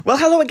Well,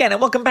 hello again,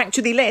 and welcome back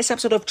to the latest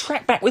episode of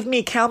Track Back with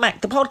me, Cal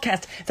Mack, the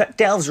podcast that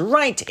delves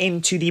right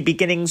into the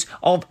beginnings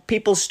of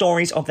people's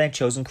stories of their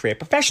chosen career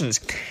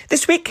professions.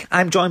 This week,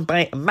 I'm joined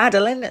by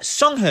Madeleine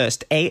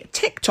Songhurst, a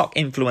TikTok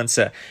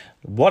influencer.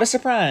 What a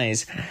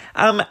surprise.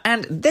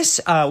 And this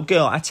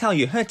girl, I tell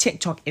you, her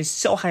TikTok is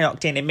so high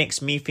octane, it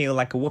makes me feel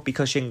like a whoopee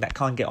cushion that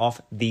can't get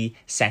off the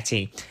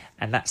settee.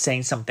 And that's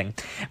saying something.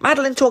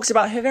 Madeleine talks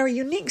about her very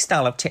unique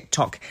style of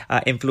TikTok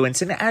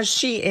influencing, as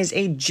she is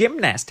a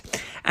gymnast.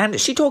 And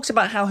she talks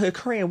about how her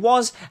career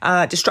was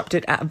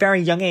disrupted at a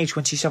very young age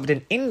when she suffered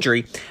an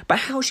injury, but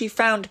how she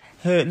found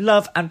her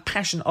love and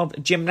passion of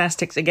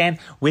gymnastics again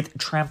with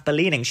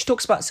trampolining. She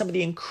talks about some of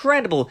the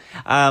incredible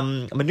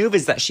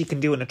maneuvers that she can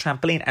do on a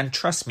trampoline, and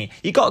trust me,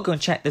 you got to go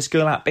and check this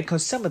girl out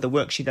because some of the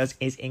work she does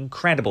is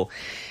incredible.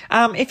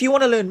 If you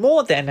want to learn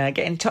more, then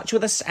get in touch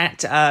with us at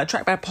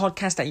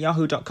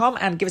trackbackpodcast@yahoo.com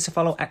and give us a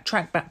follow at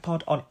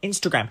trackbackpod on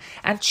Instagram,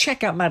 and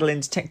check out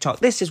Madeleine's TikTok.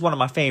 This is one of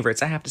my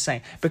favorites, I have to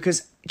say,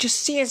 because just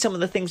seeing some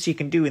of the things you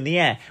can do in the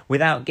air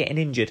without getting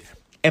injured,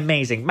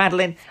 amazing.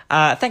 Madeleine,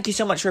 thank you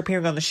so much for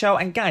appearing on the show,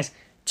 and guys,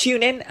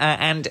 tune in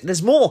and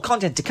there's more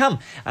content to come,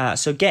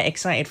 so get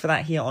excited for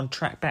that here on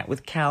Track Back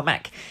with Cal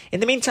Mack.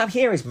 In the meantime,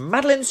 here is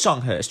Madeleine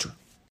Songhurst.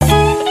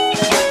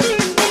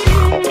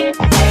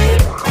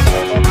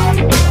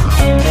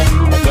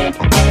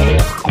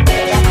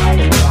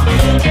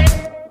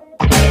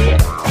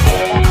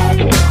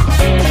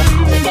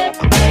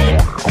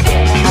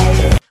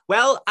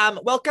 Well,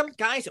 welcome,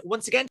 guys,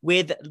 once again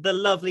with the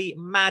lovely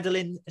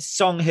Madeleine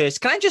Songhurst.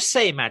 Can I just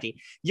say,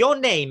 Maddie, your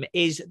name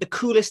is the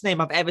coolest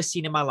name I've ever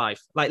seen in my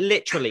life. Like,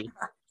 literally,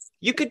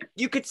 you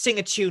could sing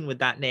a tune with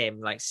that name.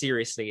 Like,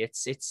 seriously,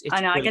 it's I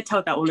know, brilliant. I get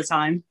told that all the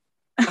time.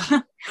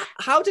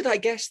 How did I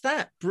guess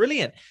that?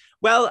 Brilliant.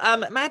 Well,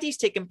 Maddie's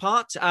taken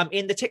part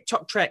in the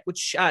TikTok trek,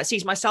 which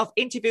sees myself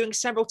interviewing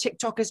several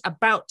TikTokers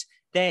about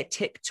their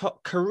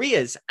TikTok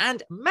careers.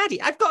 And Maddie,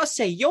 I've got to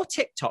say, your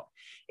TikTok,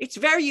 it's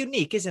very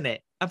unique, isn't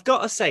it? I've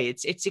got to say,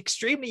 it's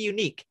extremely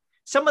unique.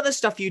 Some of the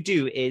stuff you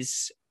do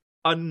is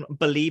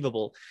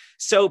unbelievable.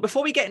 So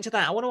before we get into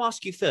that, I want to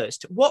ask you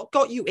first, what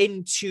got you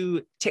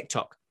into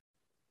TikTok?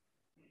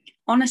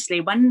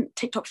 Honestly, when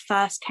TikTok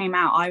first came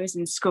out, I was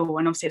in school,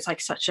 and obviously it's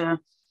like such a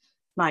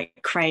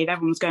crave.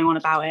 Everyone was going on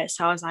about it.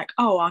 So I was like,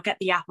 oh, I'll get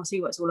the app. I'll see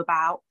what it's all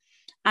about.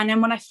 And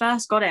then when I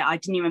first got it, I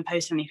didn't even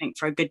post anything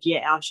for a good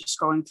year. I was just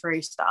scrolling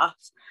through stuff.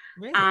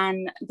 Really?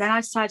 And then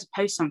I decided to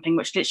post something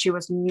which literally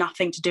was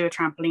nothing to do with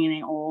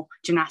trampolining or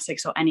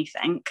gymnastics or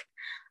anything.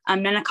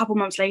 And then a couple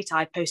months later,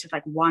 I posted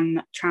like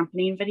one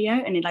trampoline video,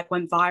 and it like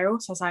went viral.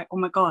 So I was like, oh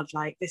my God,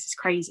 like this is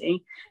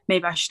crazy.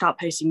 Maybe I should start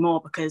posting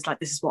more because like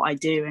this is what I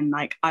do, and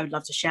like I would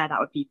love to share that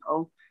with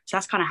people. So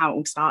that's kind of how it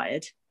all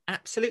started.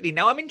 Absolutely.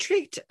 Now I'm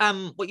intrigued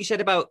what you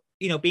said about,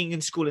 being in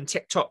school and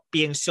TikTok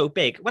being so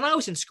big. When I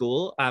was in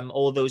school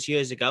all those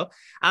years ago,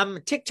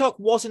 TikTok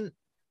wasn't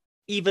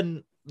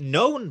even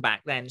known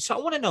back then. So I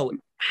want to know,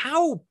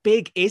 how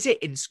big is it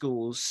in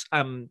schools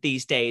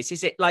these days?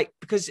 Is it like,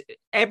 because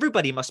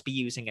everybody must be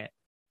using it?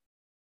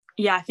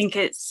 Yeah, I think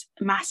it's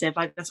massive.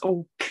 Like that's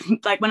all,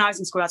 like when I was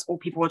in school, that's all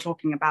people were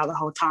talking about the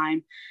whole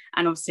time.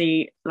 And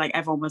obviously like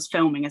everyone was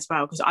filming as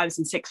well, because I was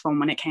in sixth form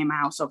when it came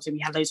out. So obviously we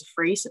had loads of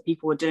frees, so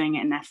people were doing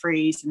it in their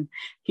frees and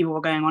people were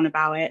going on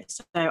about it.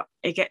 So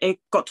it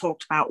got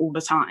talked about all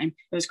the time.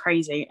 It was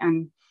crazy.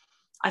 And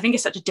I think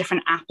it's such a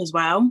different app as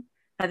well.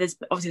 There's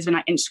been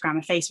like Instagram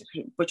and Facebook,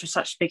 which are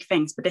such big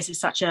things, but this is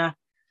such a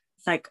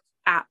like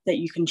app that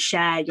you can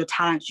share your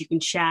talents, you can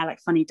share like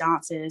funny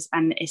dances,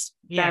 and it's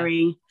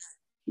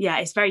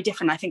it's very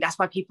different. I think that's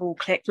why people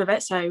clicked with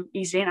it so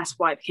easily, and that's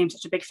why it became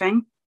such a big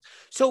thing.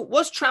 So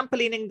was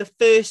trampolining the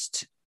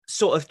first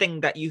sort of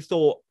thing that you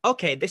thought,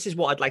 okay, this is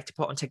what I'd like to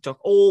put on TikTok,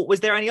 or was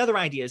there any other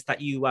ideas that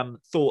you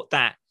thought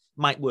that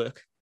might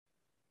work?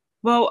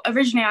 Well,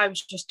 originally I was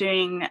just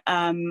doing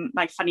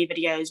like funny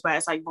videos where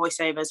it's like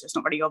voiceovers, so it's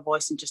not really your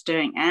voice and just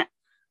doing it.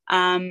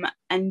 And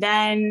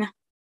then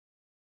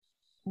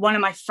one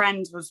of my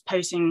friends was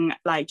posting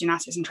like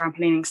gymnastics and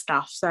trampolining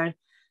stuff.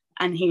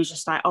 And he was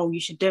just like, oh, you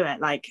should do it.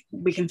 Like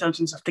we can film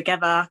some stuff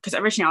together. Because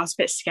originally I was a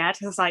bit scared,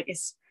 because like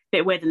it's a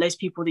bit weird that those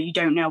people that you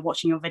don't know are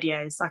watching your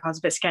videos. Like I was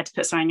a bit scared to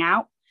put something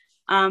out.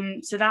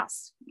 So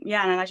that's, and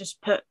then I just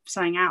put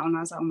something out and I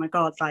was like, oh my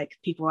God, like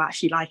people are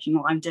actually liking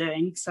what I'm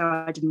doing. So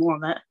I did more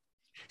of it.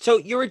 So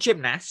you're a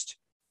gymnast?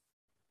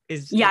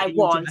 I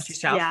was.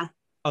 Yeah.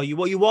 Oh, you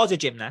was a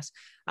gymnast.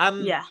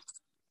 Yeah.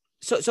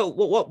 So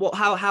what?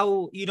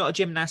 How you're not a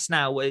gymnast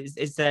now?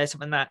 Is there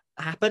something that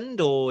happened,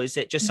 or is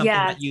it just something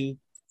that you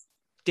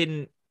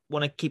didn't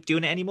want to keep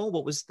doing it anymore?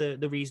 What was the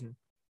reason?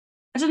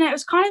 I don't know. It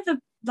was kind of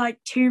like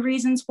two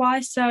reasons why.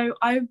 So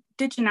I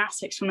did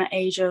gymnastics from the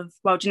age of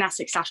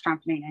gymnastics /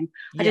 trampolining.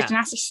 I did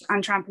gymnastics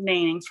and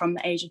trampolining from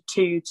the age of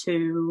 2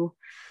 to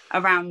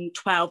around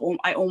 12, or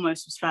I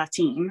almost was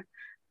 13.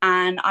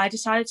 And I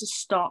decided to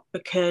stop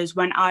because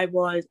when I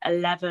was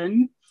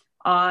 11,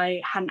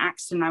 I had an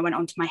accident. I went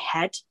onto my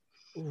head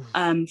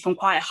from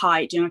quite a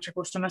height doing a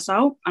triple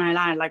somersault, and I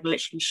landed like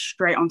literally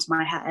straight onto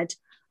my head.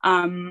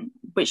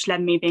 which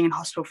led me being in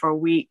hospital for a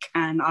week.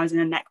 And I was in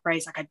a neck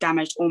brace, like I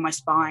damaged all my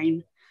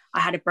spine. I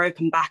had a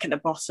broken back at the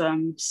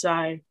bottom.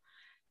 So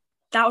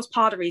that was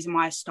part of the reason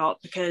why I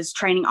stopped, because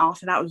training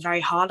after that was very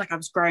hard. Like I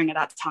was growing at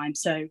that time.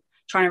 So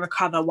trying to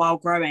recover while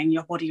growing,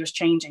 your body was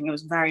changing. It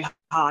was very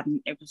hard.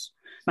 And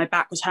my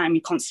back was hurting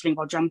me constantly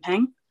while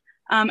jumping.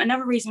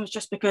 Another reason was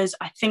just because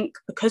I think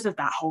because of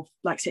that whole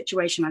like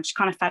situation, I just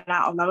kind of fell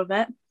out of love of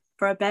it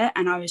for a bit,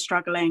 and I was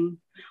struggling.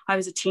 I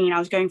was a teen, I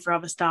was going through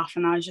other stuff,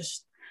 and I was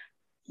just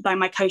like,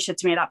 my coach said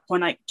to me at that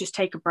point, like, just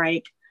take a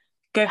break,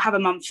 go have a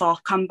month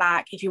off, come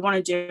back. If you want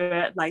to do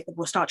it, like,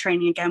 we'll start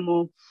training again,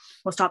 we'll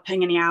start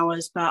putting in the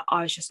hours. But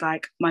I was just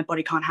like, my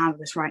body can't handle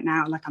this right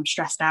now. Like, I'm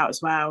stressed out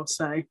as well.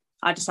 So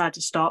I decided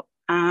to stop.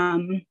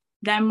 Then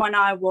when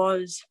I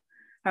was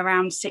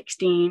around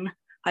 16,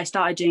 I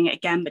started doing it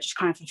again, but just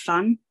kind of for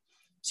fun.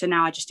 So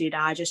now I just do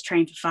that. I just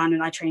train for fun,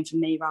 and I train for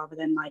me rather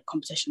than like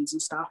competitions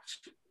and stuff.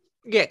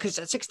 Yeah, because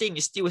at 16,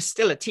 you were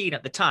still a teen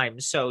at the time.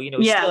 So,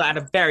 still at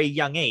a very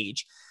young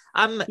age.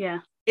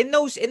 In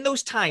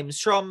those times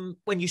from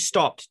when you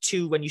stopped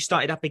to when you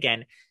started up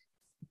again,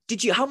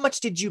 how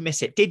much did you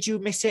miss it? Did you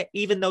miss it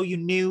even though you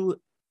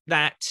knew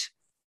that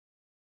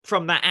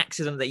from that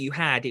accident that you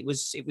had, it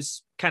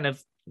was kind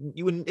of,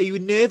 you were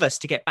nervous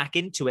to get back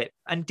into it?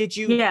 And did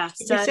you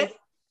miss it?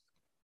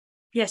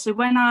 Yeah, so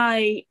when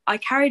I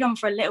carried on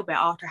for a little bit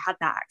after I had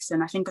that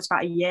accident, I think it was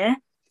about a year,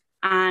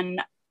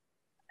 and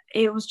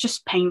it was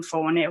just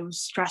painful and it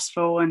was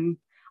stressful, and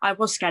I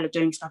was scared of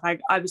doing stuff.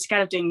 I was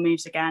scared of doing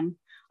moves again.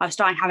 I was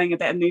starting having a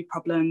bit of mood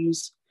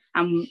problems,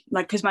 and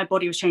like, because my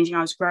body was changing,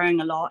 I was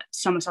growing a lot.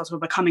 Somersaults were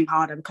becoming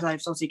harder because I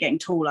was obviously getting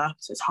taller,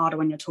 so it's harder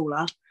when you're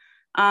taller.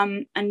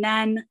 And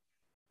then,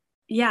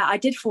 yeah, I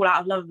did fall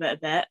out of love with it a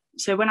bit.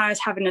 So when I was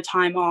having the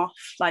time off,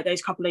 like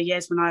those couple of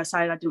years when I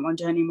decided I didn't want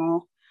to do it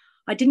anymore,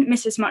 I didn't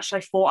miss as much as I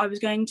thought I was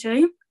going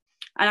to.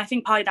 And I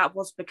think partly that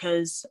was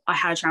because I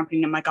had a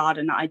trampoline in my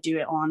garden that I do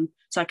it on,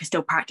 so I could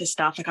still practice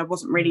stuff. Like, I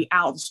wasn't really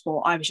out of the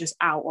sport. I was just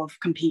out of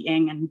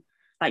competing and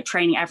like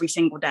training every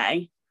single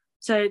day.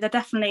 So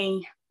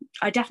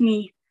I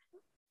definitely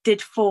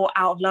did fall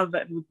out of love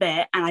with it a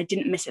bit, and I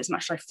didn't miss it as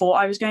much as I thought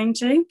I was going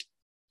to.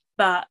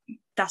 But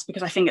that's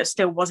because I think it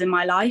still was in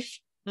my life,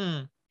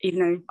 even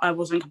though I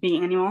wasn't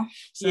competing anymore.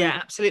 So. Yeah,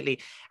 absolutely.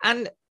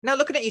 And now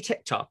looking at your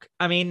TikTok,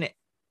 I mean,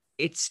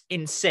 it's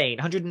insane.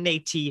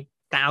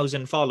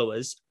 180,000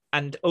 followers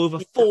and over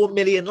 4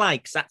 million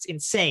likes. That's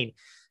insane.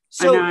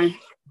 So, I know.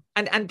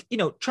 And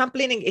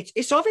trampolining,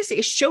 it's obviously,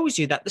 it shows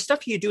you that the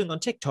stuff you're doing on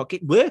TikTok,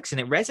 it works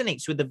and it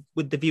resonates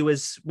with the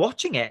viewers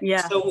watching it.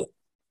 Yeah. So,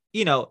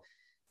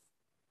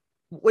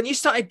 when you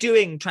started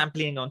doing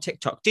trampolining on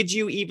TikTok, did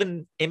you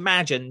even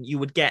imagine you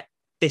would get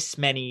this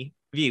many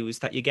views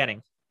that you're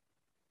getting?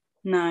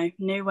 No,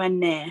 nowhere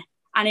near.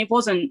 And it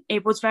was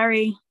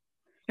very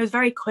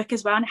quick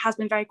as well. And it has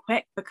been very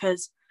quick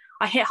because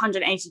I hit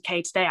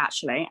 180K today,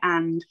 actually.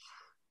 And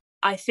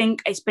I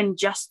think it's been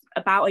just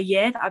about a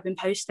year that I've been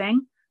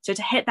posting. So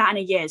to hit that in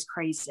a year is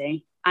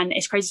crazy. And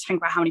it's crazy to think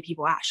about how many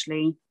people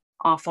actually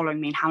are following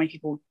me and how many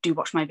people do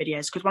watch my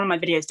videos. Because one of my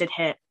videos did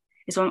hit,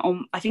 it's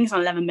on I think it's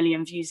on 11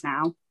 million views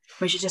now,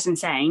 which is just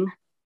insane,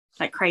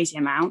 like crazy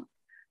amount.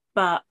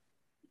 But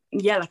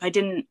yeah, like I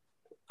didn't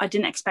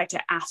expect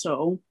it at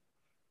all.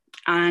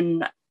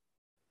 And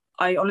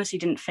I honestly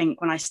didn't think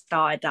when I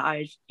started that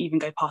I'd even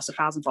go past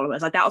 1,000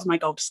 followers. Like, that was my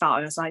goal to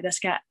start. I was like, let's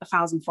get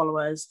 1,000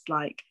 followers.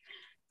 Like,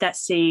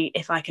 let's see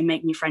if I can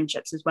make new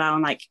friendships as well.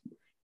 And like,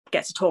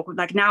 get to talk with,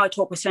 like, now I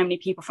talk with so many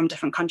people from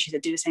different countries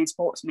that do the same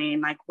sport as me,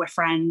 and like, we're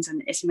friends,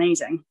 and it's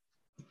amazing.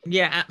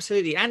 Yeah,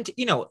 absolutely. And,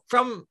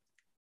 from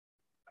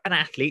an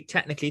athlete,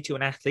 technically, to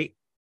an athlete,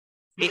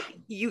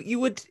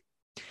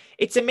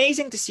 it's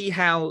amazing to see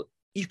how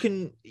you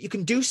can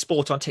do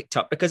sport on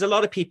TikTok, because a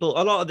lot of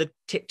the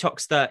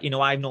TikToks that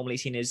I've normally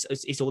seen is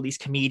all these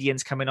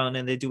comedians coming on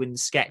and they're doing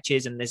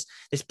sketches, and there's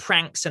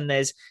pranks and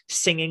there's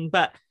singing.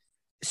 But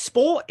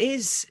sport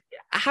is,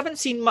 I haven't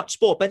seen much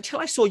sport, but until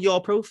I saw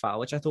your profile,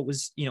 which I thought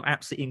was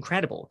absolutely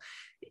incredible,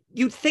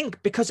 you'd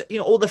think, because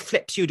all the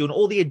flips you do and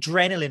all the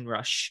adrenaline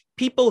rush,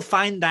 people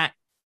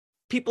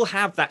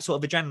have that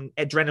sort of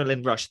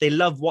adrenaline rush. They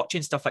love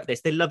watching stuff like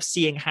this. They love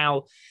seeing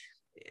how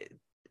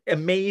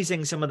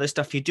amazing some of the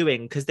stuff you're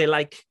doing, because they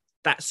like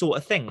that sort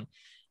of thing.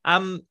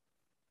 And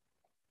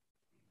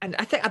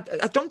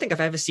I don't think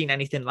I've ever seen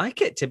anything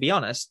like it, to be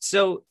honest.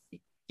 So,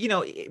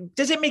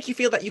 does it make you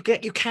feel that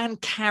you can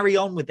carry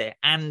on with it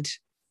and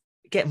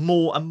get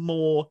more and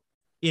more,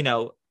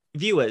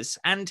 viewers?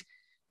 And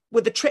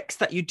with the tricks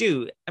that you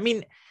do, I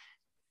mean,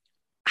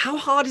 how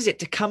hard is it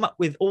to come up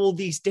with all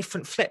these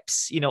different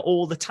flips,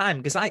 all the time?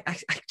 Because I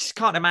just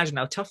can't imagine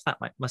how tough that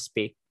must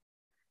be.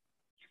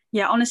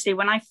 Yeah, honestly,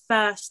 when I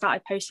first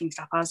started posting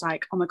stuff, I was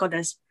like, oh my God,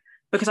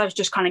 because I was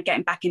just kind of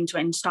getting back into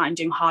it and starting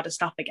doing harder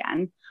stuff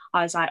again.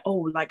 I was like,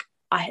 oh, like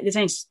there's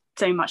only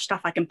so much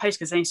stuff I can post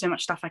because there's only so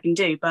much stuff I can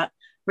do. But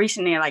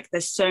recently, like,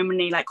 there's so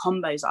many like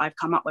combos that I've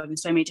come up with and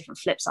so many different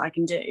flips that I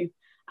can do.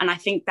 And I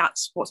think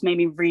that's what's made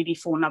me really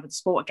fall in love with the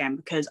sport again,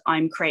 because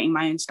I'm creating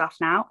my own stuff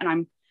now,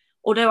 and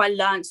although I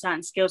learned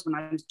certain skills when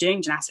I was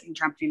doing gymnastics and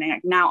trampolining,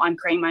 like now I'm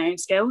creating my own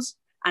skills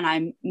and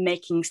I'm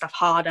making stuff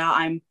harder.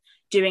 I'm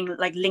doing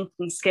like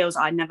linking skills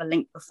I'd never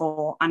linked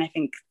before. And I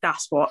think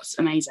that's what's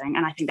amazing.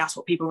 And I think that's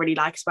what people really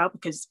like as well,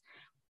 because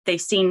they've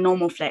seen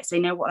normal flips. They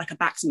know what like a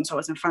back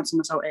somersault is and front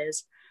somersault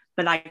is.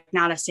 But like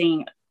now they're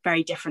seeing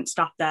very different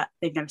stuff that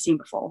they've never seen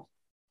before.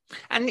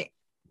 And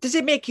does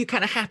it make you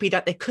kind of happy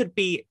that there could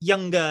be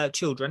younger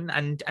children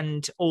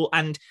and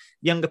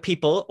younger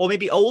people, or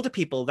maybe older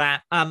people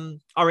that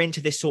are into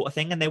this sort of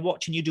thing, and they're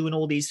watching you doing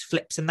all these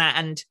flips and that?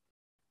 And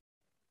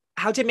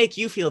how did it make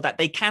you feel that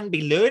they can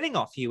be learning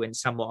off you in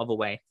somewhat of a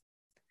way?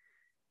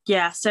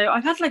 Yeah, so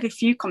I've had like a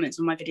few comments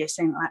on my videos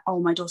saying like,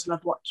 oh, my daughter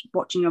loved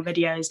watching your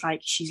videos,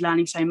 like she's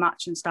learning so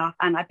much and stuff.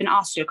 And I've been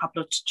asked to do a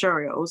couple of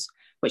tutorials,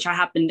 which I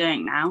have been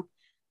doing now.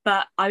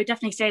 But I would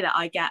definitely say that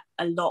I get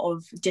a lot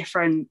of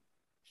different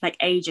like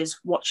ages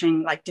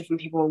watching, like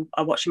different people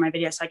are watching my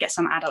videos. So I get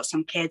some adults,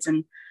 some kids,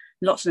 and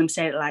lots of them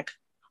say like,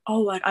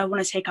 oh, I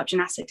want to take up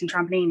gymnastics and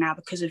trampoline now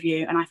because of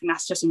you. And I think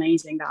that's just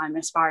amazing that I'm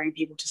inspiring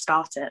people to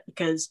start it,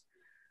 because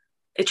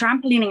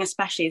trampolining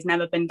especially has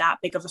never been that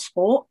big of a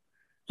sport.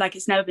 Like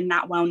it's never been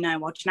that well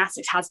known. Well,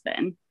 gymnastics has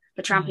been,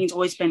 but trampoline's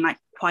always been like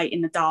quite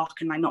in the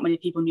dark, and like not many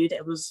people knew that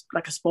it was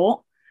like a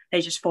sport.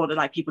 They just thought that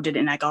like people did it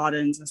in their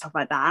gardens and stuff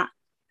like that.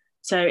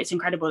 So it's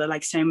incredible that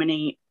like so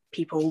many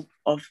people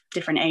of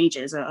different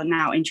ages are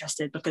now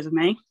interested because of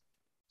me.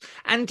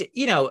 And,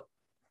 you know,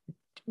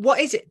 what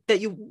is it that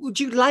would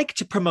you like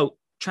to promote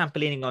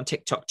trampolining on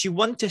TikTok? Do you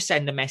want to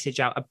send a message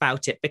out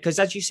about it? Because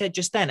as you said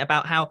just then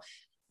about how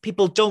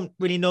people don't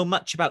really know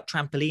much about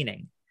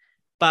trampolining,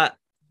 but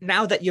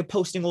now that you're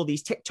posting all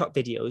these TikTok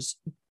videos,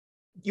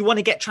 you want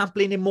to get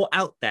trampolining more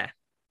out there.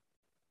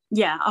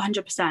 Yeah,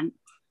 100%.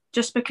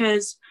 Just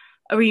because,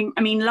 I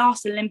mean,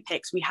 last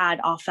Olympics, we had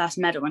our first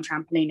medal in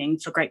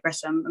trampolining for Great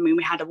Britain. I mean,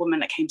 we had a woman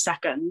that came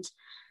second.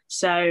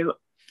 So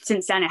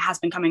since then, it has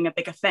been becoming a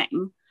bigger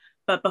thing.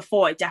 But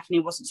before, it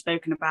definitely wasn't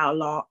spoken about a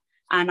lot.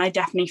 And I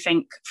definitely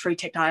think through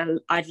TikTok,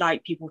 I'd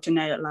like people to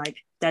know that like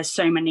there's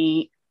so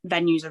many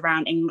venues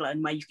around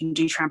England where you can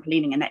do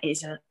trampolining, and it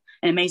is an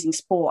amazing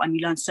sport, and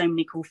you learn so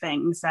many cool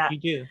things that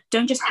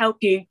don't just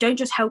help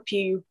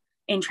you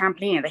in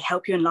trampolining, they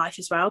help you in life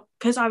as well.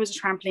 Because I was a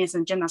trampolinist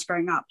and gymnast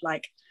growing up,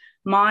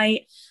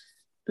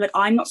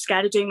 I'm not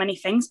scared of doing many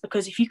things,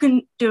 because if you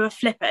can do a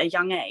flip at a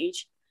young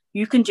age,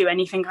 you can do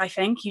anything. I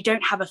think you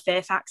don't have a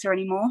fear factor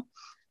anymore,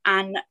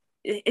 and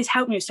it's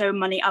helped me with so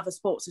many other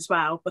sports as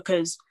well,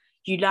 because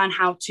you learn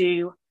how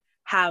to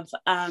have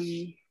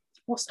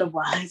what's the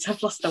word?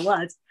 I've lost the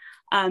word.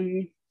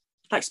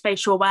 Like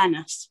spatial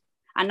awareness,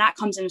 and that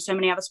comes in with so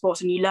many other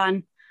sports. And you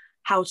learn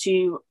how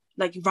to,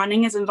 like,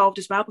 running is involved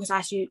as well, because I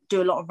actually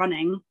do a lot of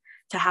running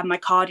to have my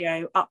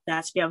cardio up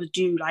there to be able to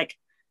do like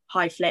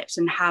high flips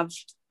and have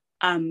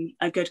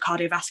a good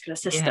cardiovascular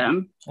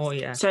system. Yeah. Oh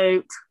yeah.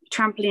 So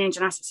trampoline and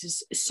gymnastics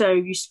is so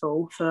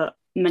useful for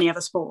many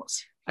other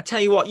sports. I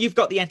tell you what, you've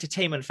got the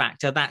entertainment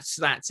factor. That's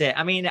it.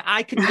 I mean,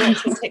 I could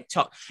watch the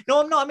TikTok.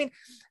 No, I'm not. I mean,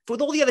 with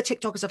all the other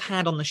TikTokers I've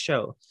had on the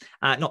show,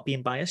 not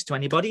being biased to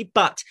anybody,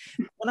 but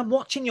when I'm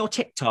watching your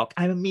TikTok,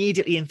 I'm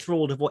immediately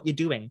enthralled of what you're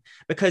doing,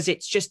 because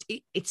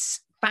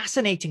it's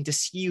fascinating to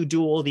see you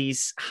do all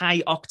these high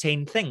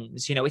octane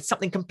things. You know, it's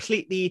something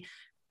completely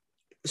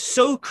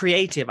so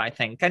creative, I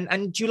think.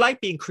 And do you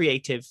like being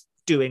creative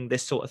doing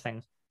this sort of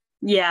thing?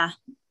 Yeah,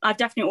 I've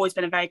definitely always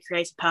been a very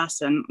creative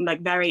person,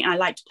 and I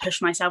like to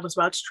push myself as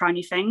well to try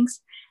new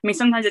things. I mean,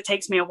 sometimes it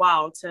takes me a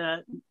while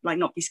to like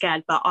not be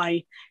scared, but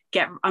I'm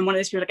one of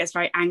those people that gets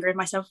very angry with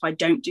myself if I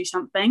don't do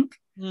something.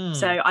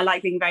 So I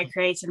like being very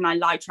creative, and I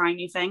like trying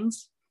new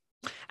things.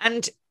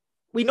 And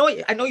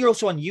I know you're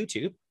also on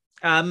YouTube.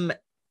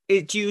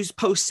 Do you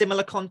post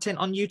similar content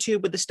on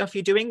YouTube with the stuff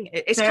you're doing?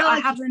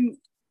 I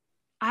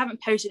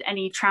haven't posted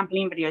any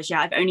trampoline videos yet.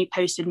 I've only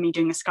posted me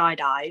doing a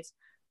skydive.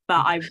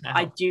 But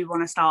I do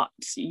want to start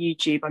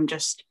YouTube. I'm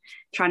just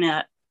trying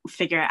to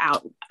figure it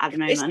out at the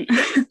moment.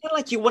 It's kind of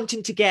like you're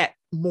wanting to get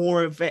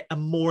more of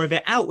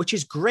it out, which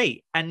is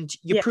great. And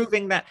you're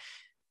proving that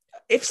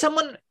if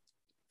someone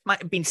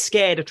might have been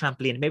scared of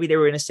trampoline, maybe they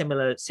were in a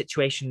similar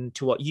situation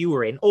to what you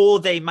were in, or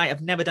they might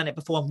have never done it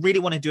before and really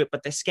want to do it,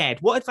 but they're scared.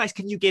 What advice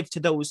can you give to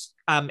those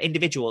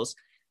individuals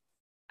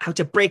how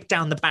to break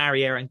down the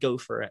barrier and go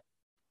for it?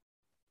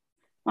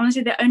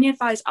 Honestly, the only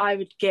advice I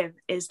would give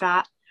is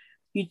that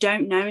you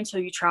don't know until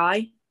you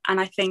try. And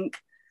I think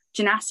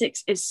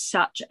gymnastics is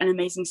such an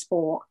amazing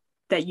sport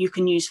that you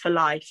can use for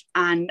life.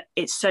 And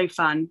it's so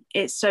fun.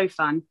 It's so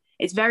fun.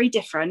 It's very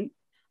different.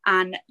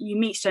 And you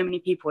meet so many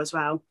people as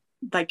well.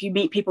 Like you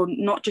meet people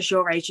not just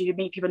your age, you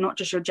meet people not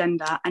just your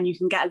gender, and you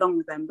can get along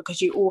with them because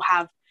you all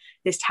have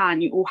this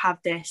talent, you all have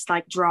this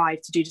like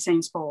drive to do the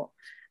same sport.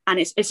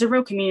 And it's a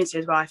real community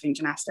as well, I think,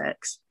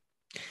 gymnastics.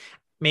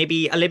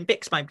 Maybe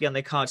Olympics might be on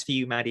the cards for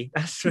you, Maddie.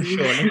 That's for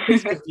sure.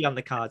 Olympics could be on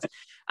the cards.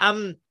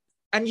 And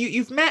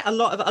you've met a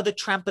lot of other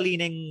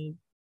trampolining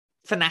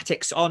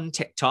fanatics on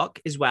TikTok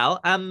as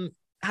well.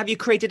 Have you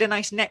created a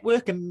nice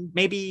network, and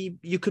maybe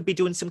you could be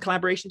doing some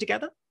collaboration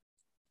together?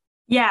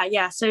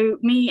 Yeah. So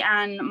me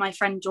and my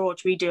friend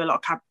George, we do a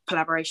lot of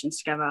collaborations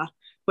together,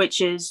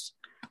 which is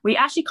we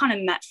actually kind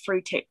of met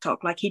through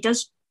TikTok. Like he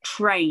does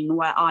train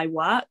where I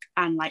work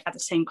and like at the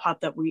same club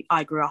that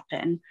I grew up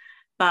in.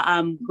 But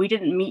we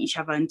didn't meet each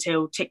other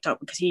until TikTok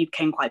because he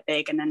became quite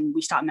big, and then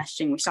we started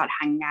messaging, we started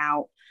hanging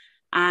out.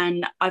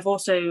 And I've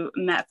also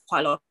met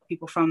quite a lot of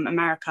people from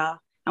America,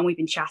 and we've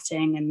been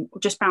chatting and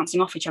just bouncing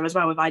off each other as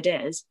well with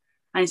ideas.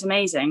 And it's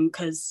amazing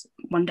because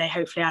one day,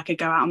 hopefully, I could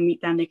go out and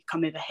meet them. They could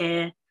come over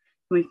here and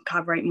we can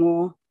collaborate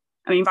more.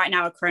 I mean, right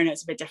now with Corona,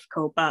 it's a bit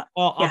difficult, but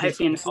yeah,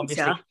 hopefully in the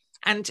future.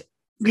 And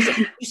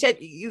you said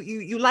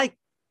you like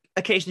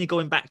occasionally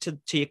going back to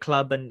your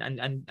club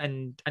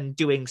and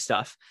doing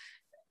stuff.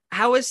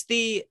 How has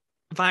the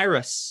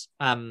virus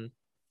come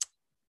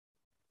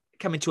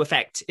into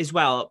effect as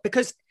well?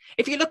 Because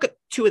if you look at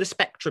two of the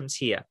spectrums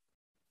here,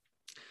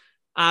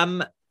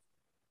 one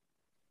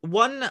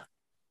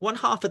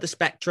half of the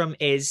spectrum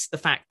is the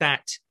fact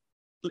that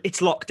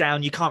it's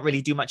lockdown, you can't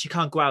really do much, you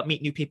can't go out,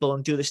 meet new people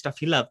and do the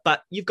stuff you love,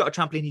 but you've got a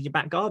trampoline in your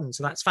back garden,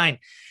 so that's fine.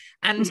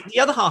 And the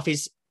other half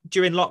is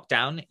during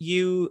lockdown,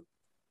 you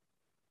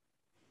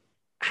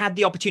had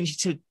the opportunity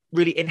to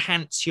really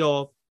enhance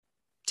your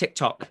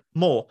TikTok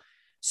more.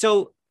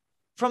 So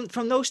from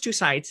those two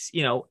sides,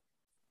 you know,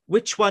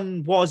 which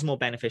one was more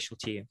beneficial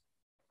to you?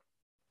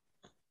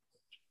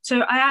 So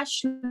I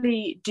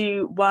actually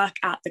do work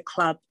at the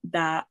club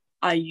that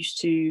I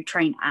used to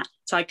train at.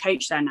 So I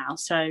coach there now.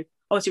 So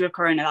obviously with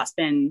Corona,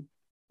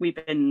 we've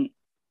been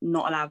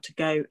not allowed to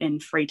go in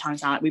 3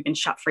 times now. Like we've been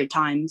shut 3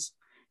 times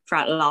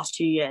throughout the last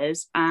 2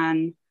 years.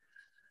 And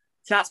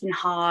so that's been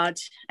hard.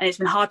 And it's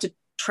been hard to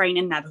train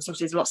in there because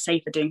obviously it's a lot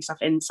safer doing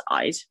stuff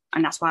inside.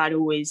 And that's why I'd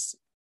always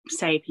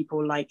say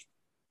people like,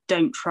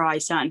 don't try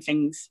certain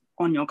things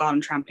on your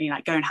garden trampoline,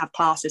 like go and have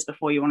classes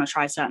before you want to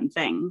try certain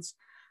things.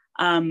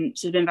 So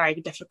it's been very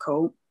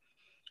difficult.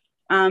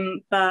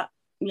 But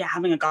yeah,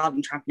 having a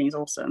garden trampoline is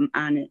awesome,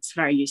 and it's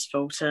very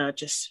useful to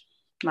just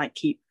like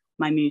keep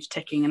my moves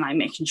ticking and like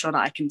making sure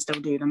that I can still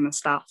do them and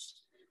stuff.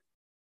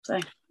 So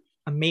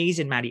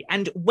amazing, Maddie.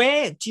 And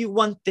where do you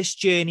want this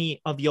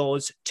journey of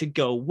yours to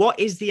go? What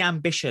is the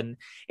ambition?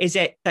 Is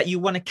it that you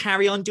want to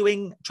carry on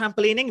doing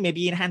trampolining,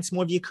 maybe enhance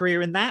more of your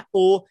career in that,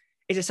 or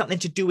is it something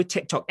to do with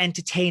TikTok,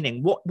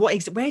 entertaining? Where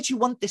do you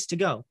want this to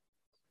go?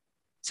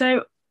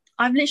 So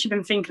I've literally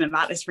been thinking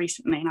about this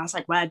recently, and I was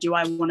like, where do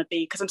I want to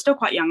be? Because I'm still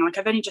quite young. Like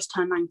I've only just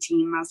turned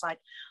 19, and I was like,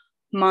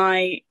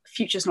 my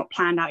future's not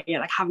planned out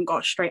yet. Like I haven't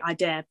got a straight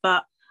idea,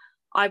 but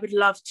I would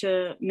love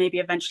to maybe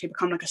eventually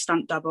become like a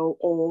stunt double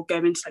or go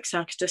into like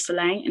Cirque du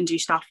Soleil and do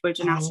stuff with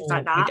gymnastics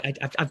like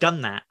that. I've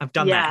done that. I've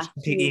done that. It's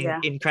completely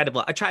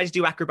incredible. I tried to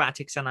do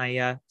acrobatics and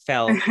I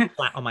fell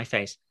flat on my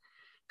face.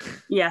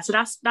 Yeah, so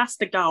that's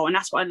the goal, and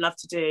that's what I'd love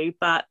to do.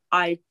 But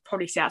I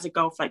probably see it as a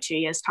goal for like 2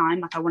 years' time.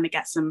 Like I want to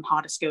get some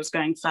harder skills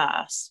going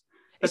first,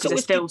 because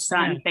there's still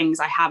certain things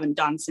I haven't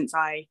done since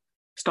I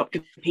stopped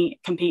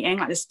competing.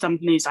 Like there's some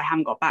moves I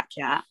haven't got back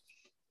yet.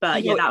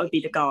 But yeah, that would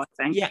be the goal, I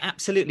think. Yeah,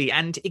 absolutely.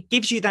 And it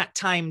gives you that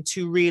time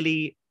to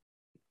really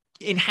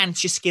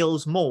enhance your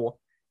skills more,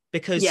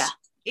 because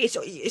it's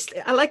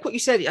I like what you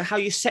said, how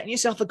you're setting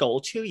yourself a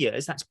goal, 2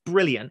 years, that's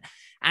brilliant.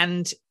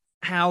 And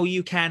how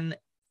you can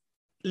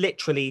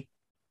literally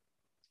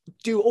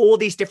do all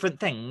these different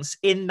things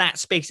in that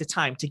space of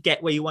time to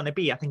get where you want to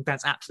be. I think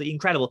that's absolutely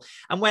incredible.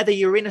 And whether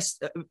you're in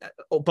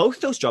or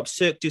both those jobs,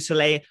 Cirque du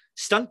Soleil,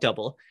 stunt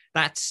double,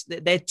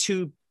 they're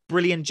 2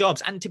 brilliant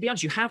jobs. And to be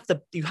honest, you have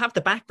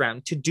the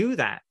background to do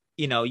that.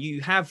 You know,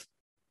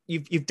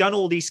 you've done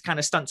all these kind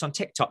of stunts on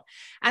TikTok.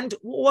 And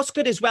what's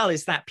good as well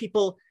is that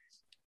people,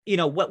 you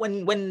know,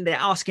 when they're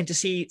asking to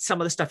see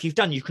some of the stuff you've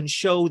done, you can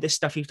show the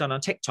stuff you've done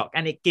on TikTok,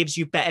 and it gives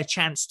you better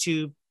chance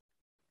to,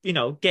 you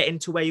know, get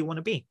into where you want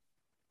to be.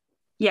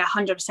 Yeah,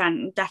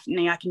 100%.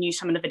 Definitely. I can use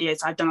some of the videos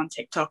I've done on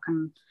TikTok,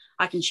 and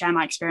I can share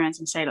my experience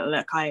and say that,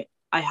 look, I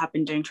have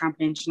been doing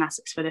trampoline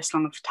gymnastics for this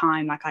long of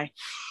time. Like I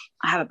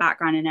have a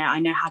background in it.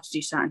 I know how to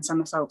do certain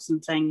somersaults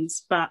and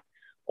things, but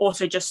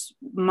also just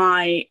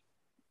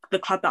the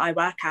club that I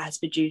work at has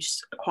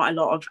produced quite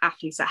a lot of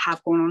athletes that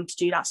have gone on to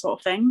do that sort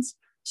of things.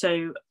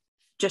 So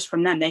just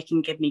from them, they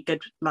can give me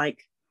good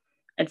like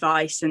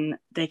advice, and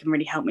they can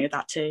really help me with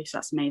that too. So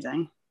that's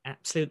amazing.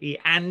 Absolutely.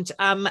 And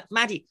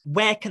Maddie,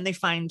 where can they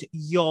find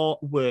your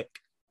work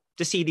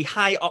to see the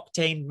high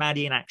octane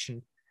Maddie in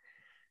action?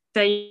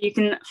 So you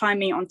can find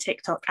me on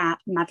TikTok at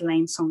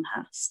Madeleine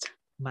Songhurst.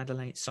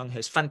 Madeleine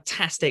Songhurst.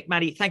 Fantastic.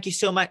 Maddie, thank you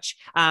so much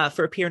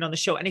for appearing on the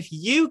show. And if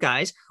you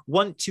guys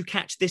want to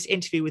catch this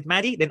interview with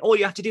Maddie, then all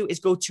you have to do is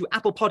go to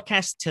Apple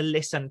Podcasts to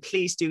listen.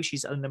 Please do.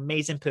 She's an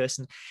amazing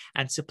person,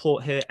 and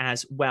support her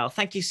as well.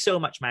 Thank you so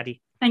much,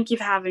 Maddie. Thank you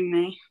for having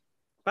me.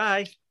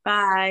 Bye.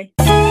 Bye.